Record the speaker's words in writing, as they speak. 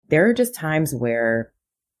there are just times where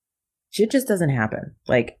shit just doesn't happen.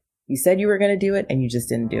 Like, you said you were going to do it and you just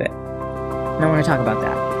didn't do it. And I want to talk about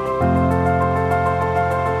that.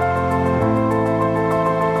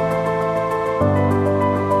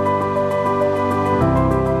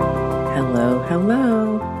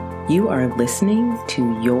 Hello. You are listening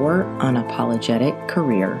to Your Unapologetic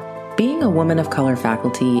Career. Being a woman of color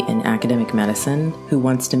faculty in academic medicine who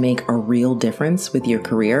wants to make a real difference with your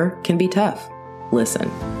career can be tough. Listen,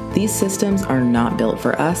 these systems are not built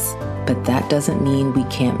for us, but that doesn't mean we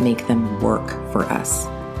can't make them work for us.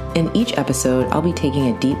 In each episode, I'll be taking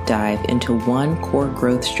a deep dive into one core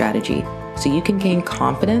growth strategy so you can gain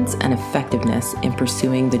confidence and effectiveness in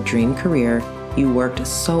pursuing the dream career you worked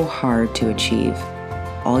so hard to achieve.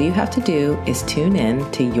 All you have to do is tune in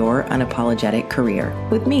to Your Unapologetic Career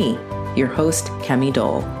with me, your host, Kemi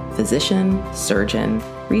Dole, physician, surgeon,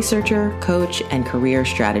 researcher, coach, and career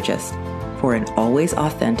strategist, for an always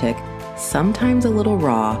authentic, sometimes a little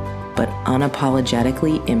raw, but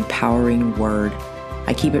unapologetically empowering word.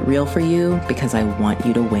 I keep it real for you because I want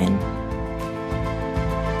you to win.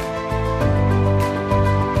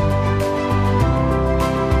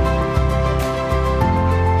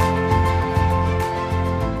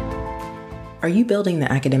 Are you building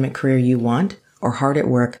the academic career you want, or hard at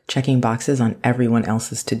work checking boxes on everyone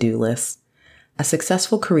else's to-do list? A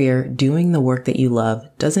successful career doing the work that you love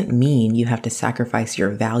doesn't mean you have to sacrifice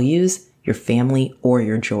your values, your family, or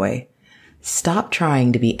your joy. Stop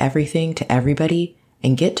trying to be everything to everybody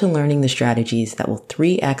and get to learning the strategies that will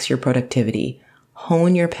 3x your productivity,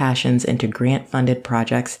 hone your passions into grant-funded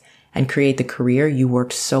projects, and create the career you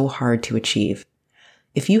worked so hard to achieve.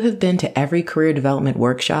 If you have been to every career development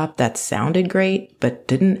workshop that sounded great, but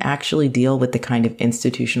didn't actually deal with the kind of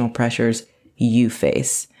institutional pressures you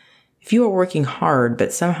face, if you are working hard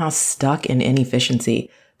but somehow stuck in inefficiency,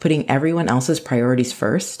 putting everyone else's priorities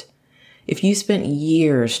first, if you spent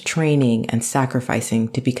years training and sacrificing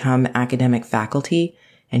to become academic faculty,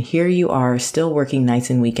 and here you are still working nights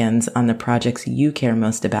and weekends on the projects you care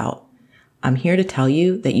most about, I'm here to tell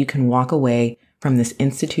you that you can walk away from this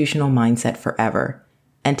institutional mindset forever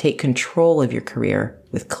and take control of your career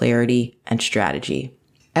with clarity and strategy.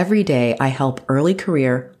 Every day, I help early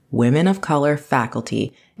career women of color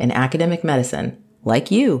faculty in academic medicine,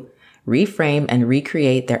 like you, reframe and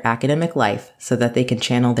recreate their academic life so that they can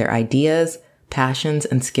channel their ideas, passions,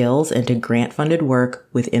 and skills into grant-funded work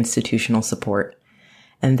with institutional support.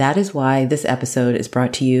 And that is why this episode is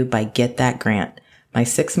brought to you by Get That Grant, my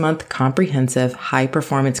 6-month comprehensive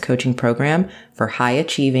high-performance coaching program for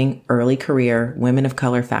high-achieving early career women of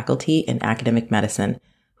color faculty in academic medicine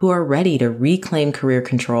who are ready to reclaim career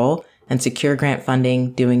control and secure grant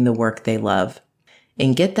funding doing the work they love.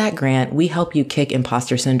 In Get That Grant, we help you kick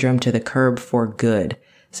imposter syndrome to the curb for good,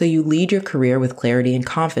 so you lead your career with clarity and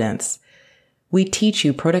confidence. We teach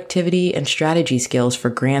you productivity and strategy skills for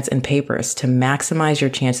grants and papers to maximize your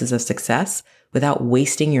chances of success without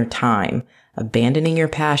wasting your time, abandoning your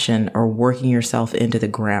passion, or working yourself into the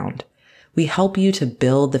ground. We help you to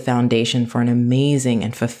build the foundation for an amazing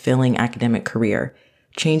and fulfilling academic career,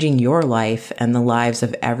 changing your life and the lives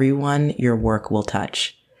of everyone your work will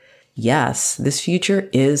touch. Yes, this future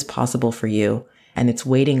is possible for you, and it's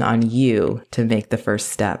waiting on you to make the first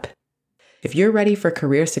step. If you're ready for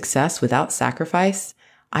career success without sacrifice,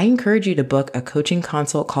 I encourage you to book a coaching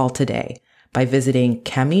consult call today by visiting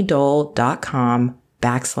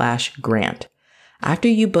kemidole.com/grant. After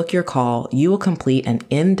you book your call, you will complete an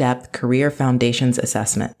in-depth career foundations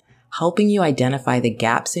assessment, helping you identify the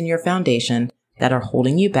gaps in your foundation that are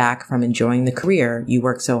holding you back from enjoying the career you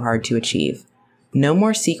work so hard to achieve. No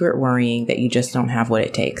more secret worrying that you just don't have what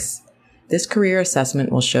it takes. This career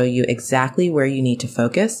assessment will show you exactly where you need to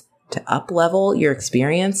focus to up-level your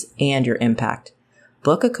experience and your impact.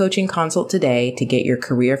 Book a coaching consult today to get your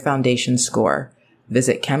career foundation score.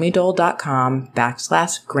 Visit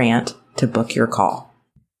kemidole.com/grant to book your call.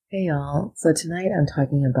 Hey y'all. So tonight I'm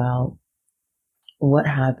talking about what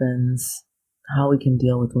happens, how we can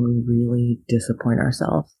deal with when we really disappoint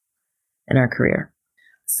ourselves in our career.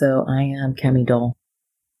 So I am Kemi Dole.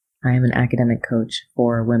 I am an academic coach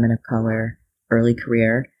for women of color, early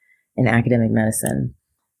career in academic medicine.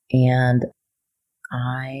 And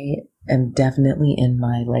I am definitely in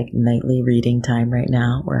my nightly reading time right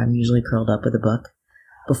now, where I'm usually curled up with a book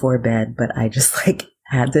before bed, but I just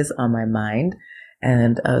had this on my mind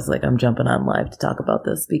and I was like, I'm jumping on live to talk about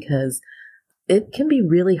this because it can be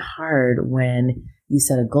really hard when you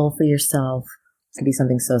set a goal for yourself. It can be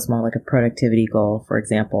something so small, like a productivity goal, for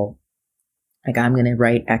example. Like, I'm going to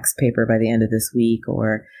write X paper by the end of this week,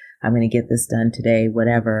 or I'm going to get this done today,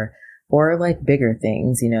 whatever. or like bigger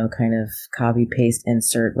things, kind of copy, paste,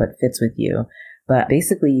 insert what fits with you. But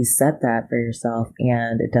basically you set that for yourself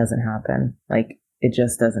and it doesn't happen. Like it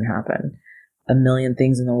just doesn't happen. A million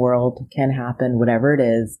things in the world can happen, whatever it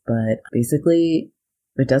is, but basically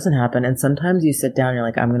it doesn't happen. And sometimes you sit down and you're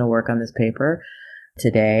like, I'm going to work on this paper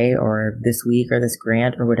today or this week or this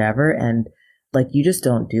grant or whatever. And like, you just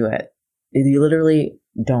don't do it. You literally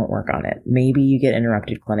don't work on it. Maybe you get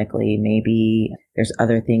interrupted clinically. Maybe there's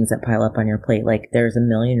other things that pile up on your plate. Like there's a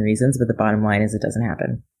million reasons, but the bottom line is it doesn't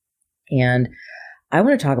happen. And I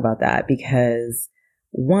want to talk about that because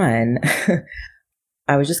one,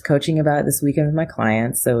 I was just coaching about it this weekend with my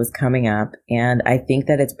clients. So it was coming up. And I think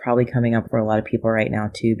that it's probably coming up for a lot of people right now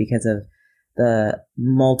too, because of the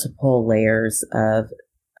multiple layers of,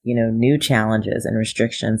 new challenges and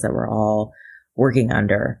restrictions that we're all working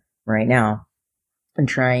under right now and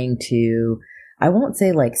trying to, I won't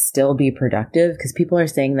say like still be productive because people are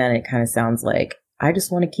saying that and it kind of sounds like I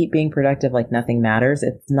just want to keep being productive, like nothing matters.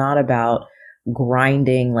 It's not about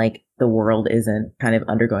grinding like the world isn't kind of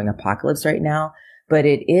undergoing apocalypse right now, but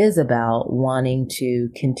it is about wanting to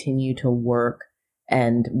continue to work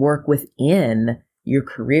and work within your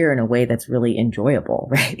career in a way that's really enjoyable,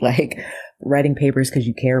 right? Like writing papers because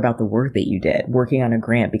you care about the work that you did, working on a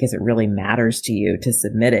grant because it really matters to you to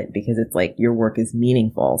submit it because it's like your work is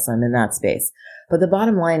meaningful. So I'm in that space. But the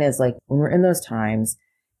bottom line is like when we're in those times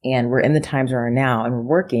and we're in the times we are now and we're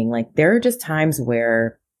working, like there are just times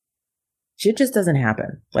where shit just doesn't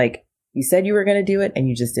happen. Like you said you were going to do it and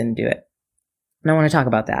you just didn't do it. And I want to talk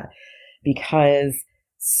about that because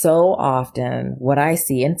so often what I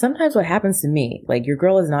see, and sometimes what happens to me, like your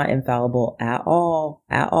girl is not infallible at all.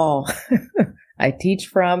 I teach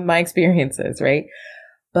from my experiences, right?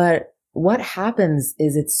 But what happens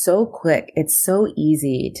is it's so quick. It's so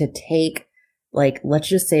easy to take, like, let's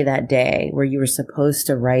just say that day where you were supposed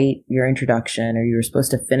to write your introduction or you were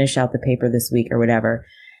supposed to finish out the paper this week or whatever.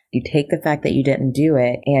 You take the fact that you didn't do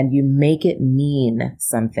it and you make it mean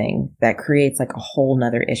something that creates like a whole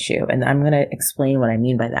nother issue. And I'm going to explain what I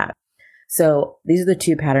mean by that. So these are the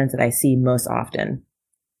two patterns that I see most often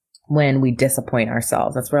when we disappoint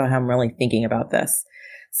ourselves. That's where I'm really thinking about this.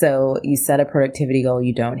 So you set a productivity goal,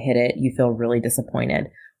 you don't hit it, you feel really disappointed.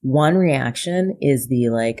 One reaction is the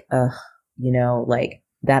like, like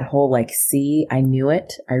that whole like, see, I knew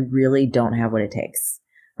it. I really don't have what it takes.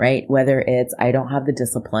 Right? Whether it's I don't have the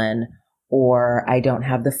discipline or I don't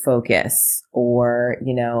have the focus or,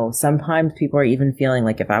 sometimes people are even feeling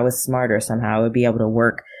like if I was smarter somehow I would be able to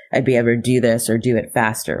work, I'd be able to do this or do it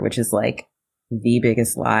faster, which is like the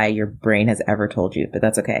biggest lie your brain has ever told you, but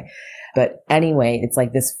that's okay. But anyway, it's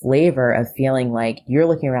like this flavor of feeling like you're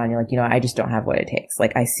looking around, you're like, I just don't have what it takes.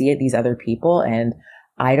 Like I see it, these other people and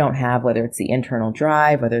I don't have, whether it's the internal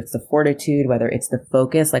drive, whether it's the fortitude, whether it's the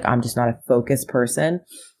focus, like I'm just not a focused person.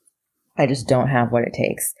 I just don't have what it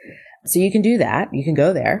takes. So you can do that. You can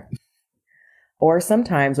go there. Or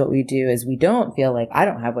sometimes what we do is we don't feel like I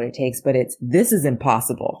don't have what it takes, but this is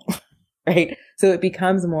impossible, right? So it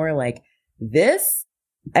becomes more like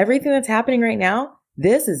everything that's happening right now,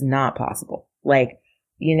 this is not possible. Like,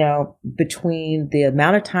 between the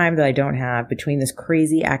amount of time that I don't have, between this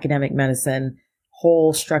crazy academic medicine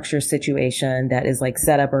whole structure situation that is like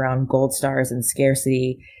set up around gold stars and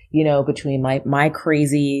scarcity, between my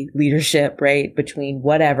crazy leadership, right? Between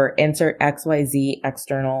whatever, insert XYZ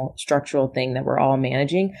external structural thing that we're all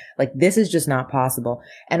managing. Like this is just not possible.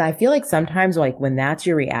 And I feel like sometimes like when that's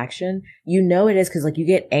your reaction, it is because like you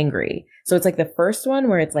get angry. So it's like the first one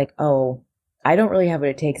where it's like, oh, I don't really have what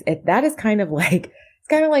it takes. That is kind of like, it's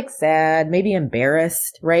kind of like sad, maybe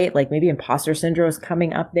embarrassed, right? Like maybe imposter syndrome is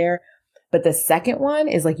coming up there. But the second one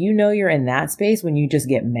is like, you're in that space when you just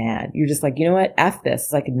get mad. You're just like, you know what? F this.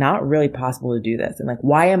 It's like not really possible to do this. And like,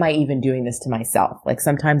 why am I even doing this to myself? Like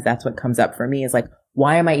sometimes that's what comes up for me is like,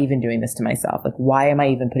 why am I even doing this to myself? Like, why am I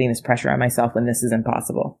even putting this pressure on myself when this is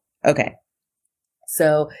impossible? Okay.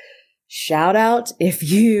 So shout out if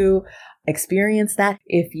you experience that,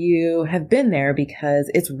 if you have been there, because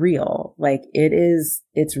it's real. Like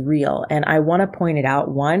it's real. And I want to point it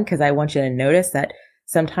out, one, because I want you to notice that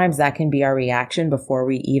sometimes that can be our reaction before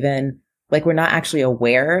we even, like, we're not actually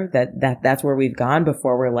aware that's where we've gone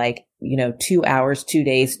before we're like, 2 hours, 2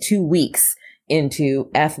 days, 2 weeks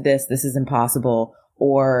into F this is impossible.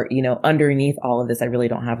 Or, underneath all of this, I really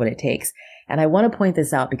don't have what it takes. And I want to point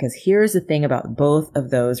this out because here's the thing about both of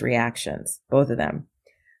those reactions, both of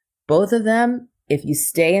them, if you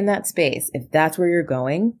stay in that space, if that's where you're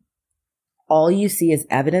going, all you see is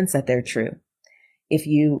evidence that they're true. If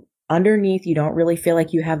you underneath, you don't really feel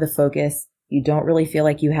like you have the focus. You don't really feel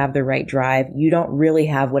like you have the right drive. You don't really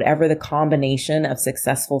have whatever the combination of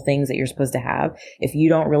successful things that you're supposed to have. If you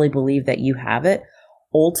don't really believe that you have it,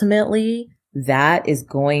 ultimately that is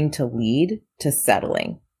going to lead to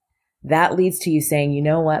settling. That leads to you saying, you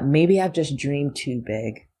know what? Maybe I've just dreamed too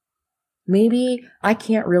big. Maybe I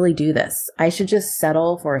can't really do this. I should just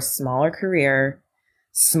settle for a smaller career,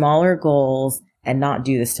 smaller goals, and not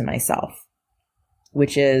do this to myself,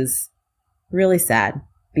 which is really sad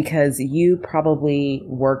because you probably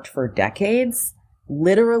worked for decades,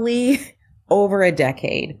 literally over a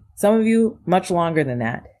decade. Some of you much longer than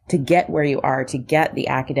that to get where you are, to get the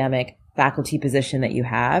academic faculty position that you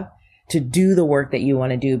have, to do the work that you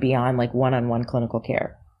want to do beyond like one-on-one clinical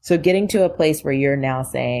care. So getting to a place where you're now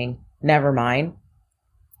saying, never mind,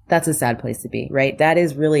 that's a sad place to be, right? That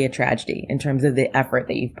is really a tragedy in terms of the effort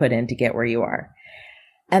that you've put in to get where you are.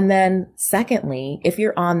 And then secondly, if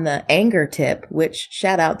you're on the anger tip, which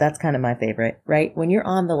shout out, that's kind of my favorite, right? When you're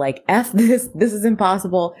on the like, F this is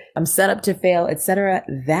impossible, I'm set up to fail, etc.,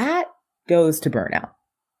 that goes to burnout.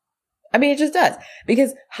 I mean, it just does.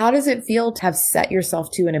 Because how does it feel to have set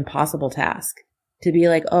yourself to an impossible task? To be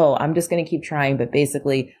like, oh, I'm just going to keep trying, but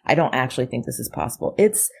basically, I don't actually think this is possible.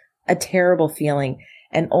 It's a terrible feeling.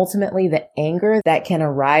 And ultimately, the anger that can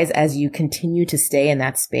arise as you continue to stay in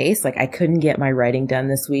that space, like I couldn't get my writing done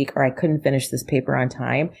this week, or I couldn't finish this paper on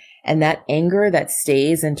time. And that anger that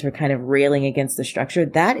stays into kind of railing against the structure,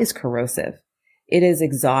 that is corrosive. It is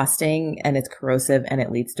exhausting and it's corrosive and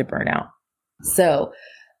it leads to burnout. So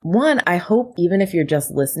one, I hope even if you're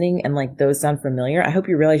just listening and like those sound familiar, I hope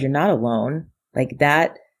you realize you're not alone. Like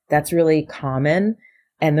that's really common.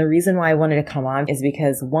 And the reason why I wanted to come on is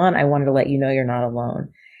because one, I wanted to let you know you're not alone.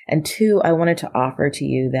 And two, I wanted to offer to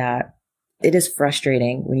you that it is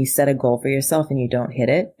frustrating when you set a goal for yourself and you don't hit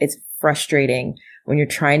it. It's frustrating when you're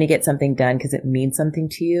trying to get something done because it means something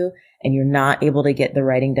to you and you're not able to get the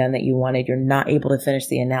writing done that you wanted. You're not able to finish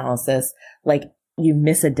the analysis. Like you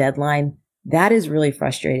miss a deadline. That is really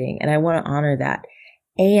frustrating. And I want to honor that.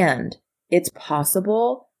 And it's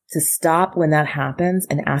possible to stop when that happens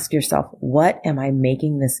and ask yourself, what am I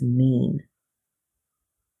making this mean?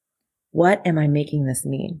 What am I making this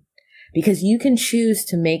mean? Because you can choose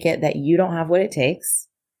to make it that you don't have what it takes.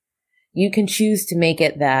 You can choose to make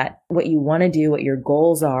it that what you want to do, what your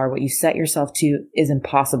goals are, what you set yourself to is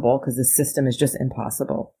impossible because the system is just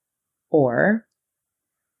impossible. Or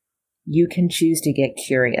you can choose to get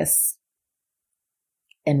curious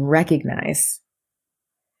and recognize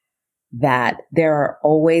that there are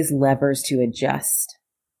always levers to adjust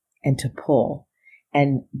and to pull.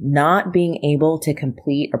 And not being able to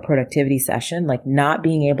complete a productivity session, like not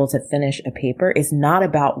being able to finish a paper, is not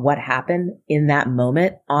about what happened in that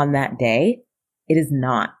moment on that day. It is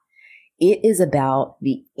not. It is about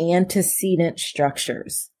the antecedent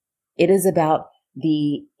structures. It is about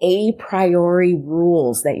the a priori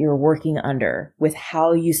rules that you're working under with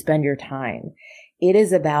how you spend your time. It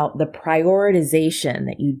is about the prioritization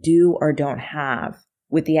that you do or don't have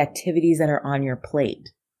with the activities that are on your plate,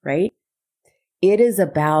 right? It is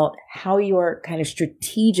about how you are kind of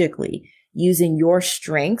strategically using your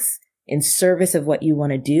strengths in service of what you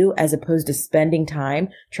want to do, as opposed to spending time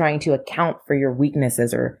trying to account for your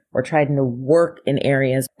weaknesses or trying to work in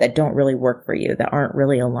areas that don't really work for you, that aren't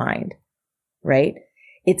really aligned, right?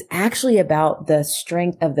 It's actually about the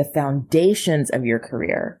strength of the foundations of your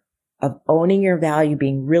career, of owning your value,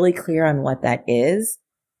 being really clear on what that is,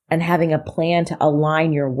 and having a plan to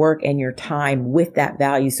align your work and your time with that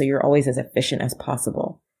value so you're always as efficient as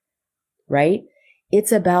possible, right?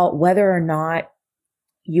 It's about whether or not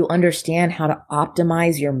you understand how to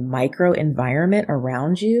optimize your micro environment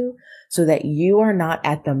around you so that you are not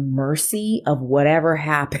at the mercy of whatever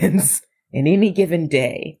happens in any given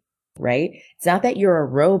day, right? It's not that you're a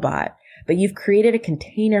robot, but you've created a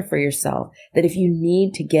container for yourself that if you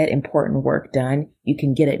need to get important work done, you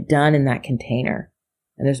can get it done in that container.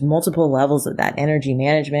 And there's multiple levels of that: energy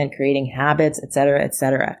management, creating habits, et cetera, et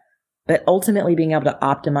cetera. But ultimately being able to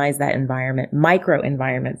optimize that environment, micro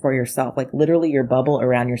environment for yourself, like literally your bubble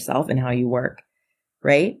around yourself and how you work,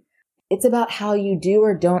 right? It's about how you do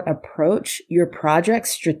or don't approach your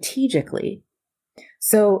projects strategically.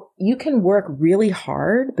 So you can work really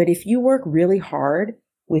hard, but if you work really hard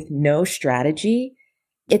with no strategy,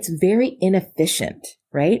 it's very inefficient,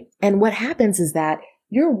 right? And what happens is that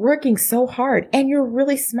you're working so hard and you're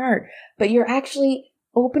really smart, but you're actually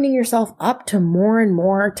opening yourself up to more and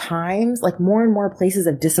more times, like more and more places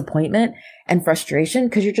of disappointment and frustration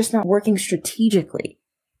because you're just not working strategically,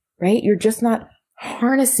 right? You're just not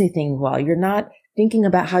harnessing things well. You're not thinking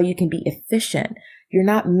about how you can be efficient. You're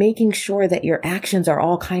not making sure that your actions are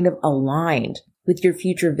all kind of aligned with your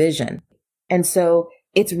future vision. And so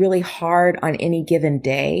it's really hard on any given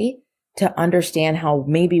day to understand how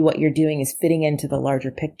maybe what you're doing is fitting into the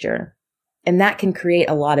larger picture. And that can create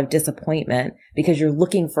a lot of disappointment because you're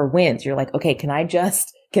looking for wins. You're like, okay,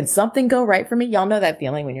 can something go right for me? Y'all know that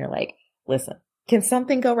feeling when you're like, listen, can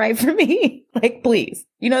something go right for me? Like, please,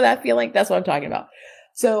 you know that feeling? That's what I'm talking about.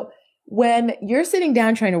 So when you're sitting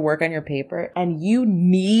down trying to work on your paper and you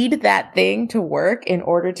need that thing to work in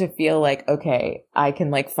order to feel like, okay, I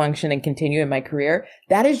can like function and continue in my career,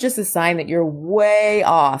 that is just a sign that you're way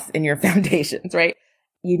off in your foundations, right?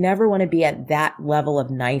 You never want to be at that level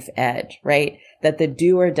of knife edge, right? That the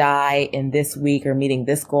do or die in this week or meeting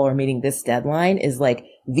this goal or meeting this deadline is like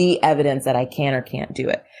the evidence that I can or can't do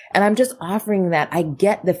it. And I'm just offering that. I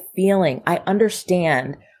get the feeling. I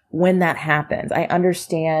understand when that happens. I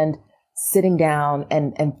understand sitting down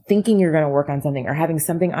and thinking you're going to work on something or having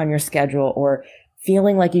something on your schedule or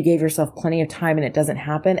feeling like you gave yourself plenty of time and it doesn't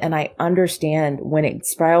happen. And I understand when it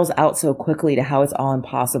spirals out so quickly to how it's all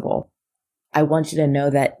impossible. I want you to know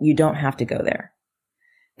that you don't have to go there.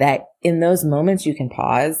 That in those moments you can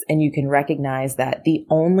pause and you can recognize that the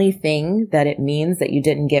only thing that it means that you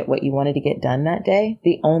didn't get what you wanted to get done that day,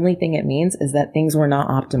 the only thing it means is that things were not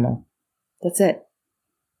optimal. That's it.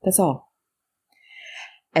 That's all.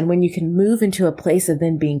 And when you can move into a place of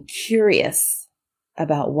then being curious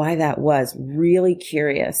about why that was, really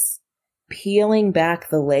curious, peeling back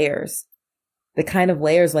the layers, the kind of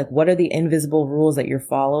layers like what are the invisible rules that you're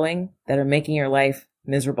following that are making your life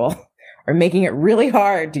miserable or making it really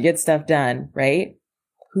hard to get stuff done, right?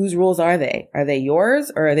 Whose rules are they? Are they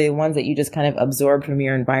yours or are they the ones that you just kind of absorb from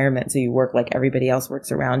your environment so you work like everybody else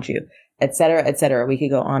works around you, et cetera, et cetera. We could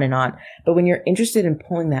go on and on. But when you're interested in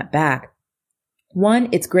pulling that back, one,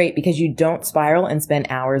 it's great because you don't spiral and spend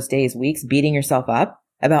hours, days, weeks beating yourself up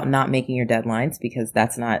about not making your deadlines because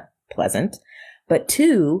that's not pleasant. But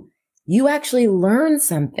two, you actually learn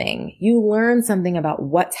something. You learn something about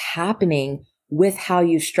what's happening with how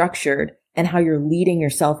you structured and how you're leading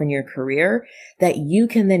yourself in your career that you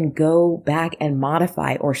can then go back and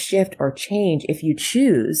modify or shift or change if you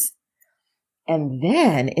choose. And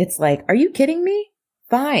then it's like, are you kidding me?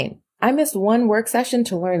 Fine. I missed one work session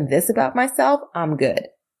to learn this about myself. I'm good.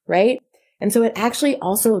 Right? And so it actually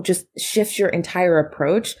also just shifts your entire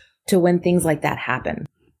approach to when things like that happen.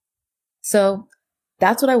 So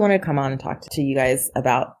that's what I wanted to come on and talk to you guys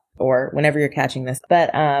about, or whenever you're catching this. But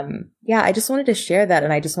yeah, I just wanted to share that.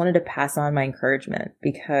 And I just wanted to pass on my encouragement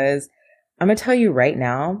because I'm going to tell you right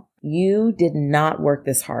now, you did not work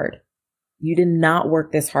this hard. You did not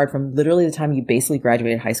work this hard from literally the time you basically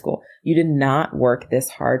graduated high school. You did not work this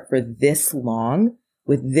hard for this long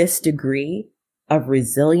with this degree of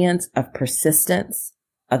resilience, of persistence,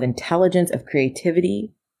 of intelligence, of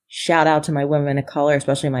creativity. Shout out to my women of color,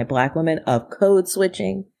 especially my Black women, of code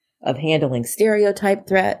switching, of handling stereotype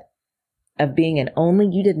threat, of being an only.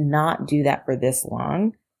 You did not do that for this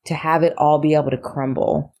long to have it all be able to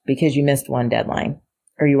crumble because you missed one deadline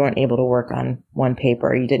or you weren't able to work on one paper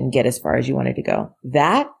or you didn't get as far as you wanted to go.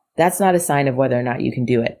 That's not a sign of whether or not you can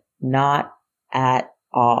do it. Not at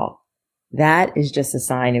all. That is just a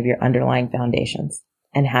sign of your underlying foundations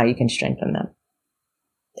and how you can strengthen them.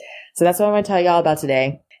 So that's what I'm going to tell y'all about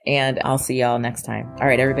today. And I'll see y'all next time. All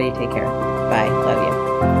right, everybody take care. Bye. Love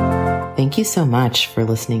you. Thank you so much for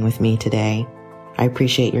listening with me today. I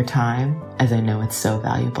appreciate your time as I know it's so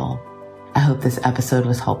valuable. I hope this episode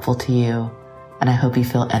was helpful to you and I hope you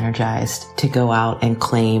feel energized to go out and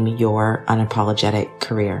claim your unapologetic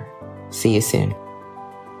career. See you soon.